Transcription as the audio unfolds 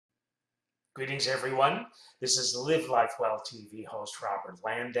Greetings, everyone. This is Live Life Well TV host Robert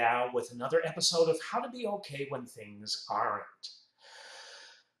Landau with another episode of How to Be Okay When Things Aren't.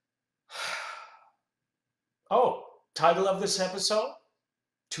 Oh, title of this episode?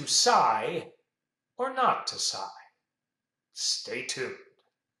 To sigh or not to sigh. Stay tuned.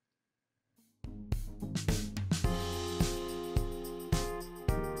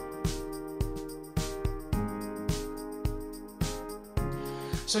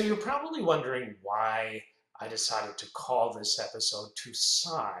 So you're probably wondering why I decided to call this episode To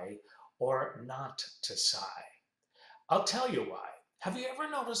Sigh or Not to Sigh. I'll tell you why. Have you ever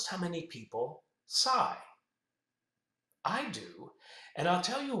noticed how many people sigh? I do, and I'll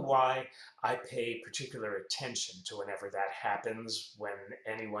tell you why I pay particular attention to whenever that happens when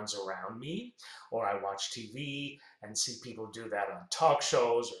anyone's around me, or I watch TV and see people do that on talk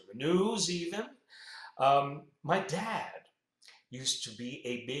shows or the news even. My dad used to be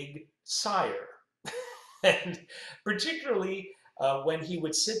a big sire, and particularly when he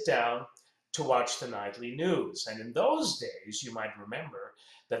would sit down to watch the nightly news. And in those days, you might remember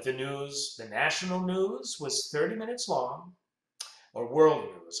that the news, the national news, was 30 minutes long, or world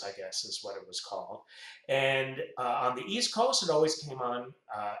news, I guess is what it was called. And on the East Coast, it always came on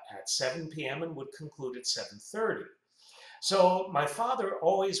at 7 p.m. and would conclude at 7:30. So my father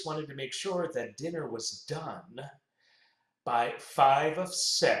always wanted to make sure that dinner was done by 5 of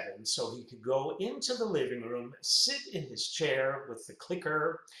 7 so he could go into the living room, sit in his chair with the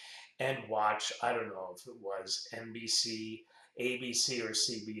clicker and watch, I don't know if it was NBC, ABC, or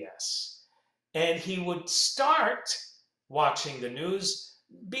CBS. And he would start watching the news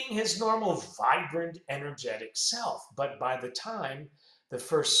being his normal, vibrant, energetic self. But by the time the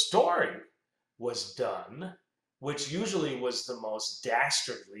first story was done, which usually was the most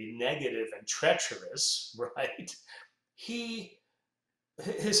dastardly, negative, and treacherous, right? He,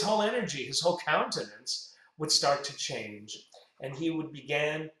 his whole energy, his whole countenance would start to change, and he would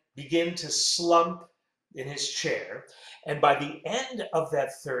begin to slump in his chair. And by the end of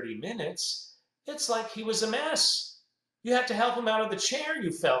that 30 minutes, it's like he was a mess. You had to help him out of the chair,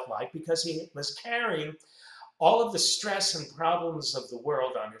 you felt like, because he was carrying all of the stress and problems of the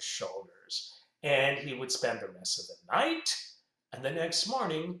world on his shoulders. And he would spend the rest of the night and the next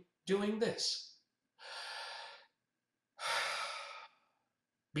morning doing this.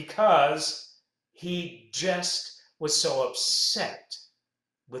 Because he just was so upset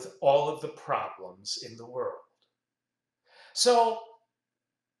with all of the problems in the world. So,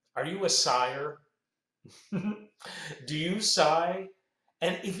 are you a sire? Do you sigh?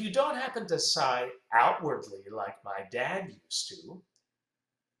 And if you don't happen to sigh outwardly like my dad used to,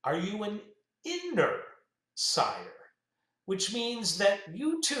 are you an inner sire? Which means that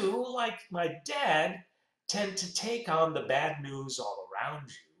you too, like my dad, tend to take on the bad news all around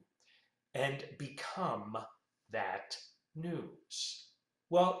you and become that news.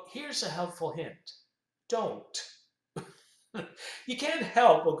 Well, here's a helpful hint. Don't. You can't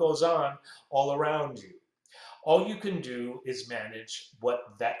help what goes on all around you. All you can do is manage what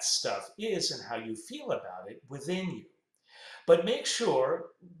that stuff is and how you feel about it within you. But make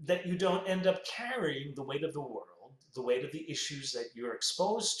sure that you don't end up carrying the weight of the world, the weight of the issues that you're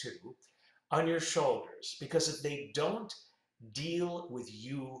exposed to on your shoulders. Because if they don't deal with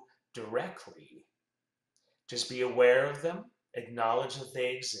you directly, just be aware of them, acknowledge that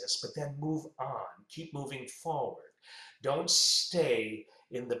they exist, but then move on. Keep moving forward. Don't stay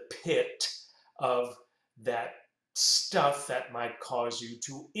in the pit of that stuff that might cause you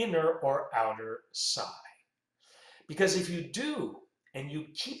to inner or outer sigh. Because if you do, and you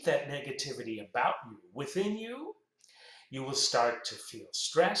keep that negativity about you within you, you will start to feel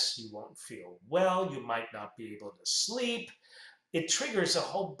stress. You won't feel well. You might not be able to sleep. It triggers a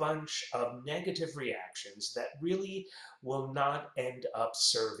whole bunch of negative reactions that really will not end up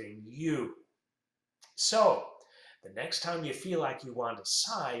serving you. So, the next time you feel like you want to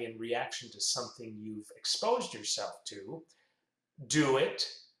sigh in reaction to something you've exposed yourself to, do it.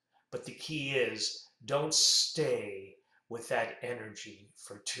 But the key is don't stay with that energy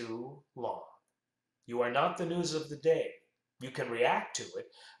for too long. You are not the news of the day. You can react to it,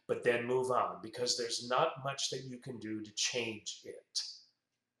 but then move on because there's not much that you can do to change it.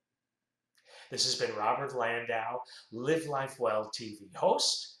 This has been Robert Landau, Live Life Well TV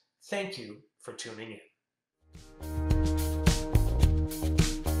host. Thank you for tuning in.